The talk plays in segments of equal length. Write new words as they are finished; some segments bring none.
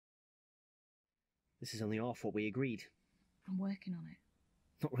This is only half what we agreed. I'm working on it.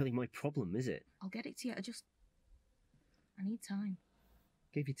 Not really my problem, is it? I'll get it to you. I need time.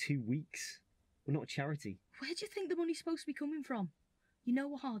 Gave you 2 weeks. We're not a charity. Where do you think the money's supposed to be coming from? You know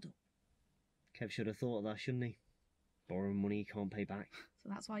we're hard up. Kev should have thought of that, shouldn't he? Borrowing money he can't pay back. So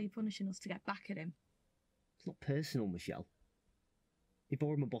that's why you're punishing us to get back at him. It's not personal, Michelle. He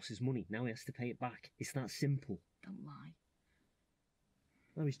borrowed my boss's money. Now he has to pay it back. It's that simple. Don't lie.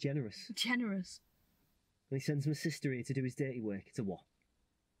 I was generous. Generous? And he sends my sister here to do his dirty work. To what?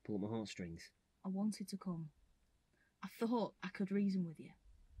 Pull at my heartstrings. I wanted to come. I thought I could reason with you.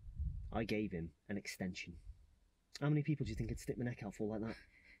 I gave him an extension. How many people do you think I'd stick my neck out for like that?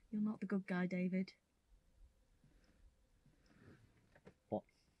 You're not the good guy, David. What?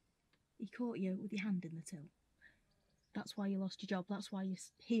 He caught you with your hand in the till. That's why you lost your job. That's why you're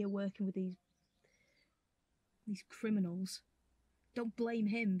here working with these criminals. Don't blame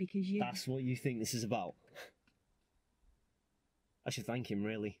him because you... That's what you think this is about? I should thank him,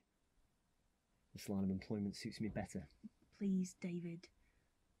 really. This line of employment suits me better. Please, David.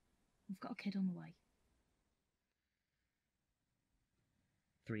 We've got a kid on the way.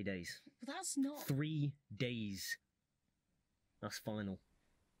 3 days. But that's not... 3 days. That's final.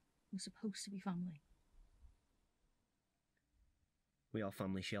 We're supposed to be family. We are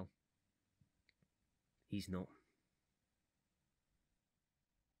family, Shell. He's not.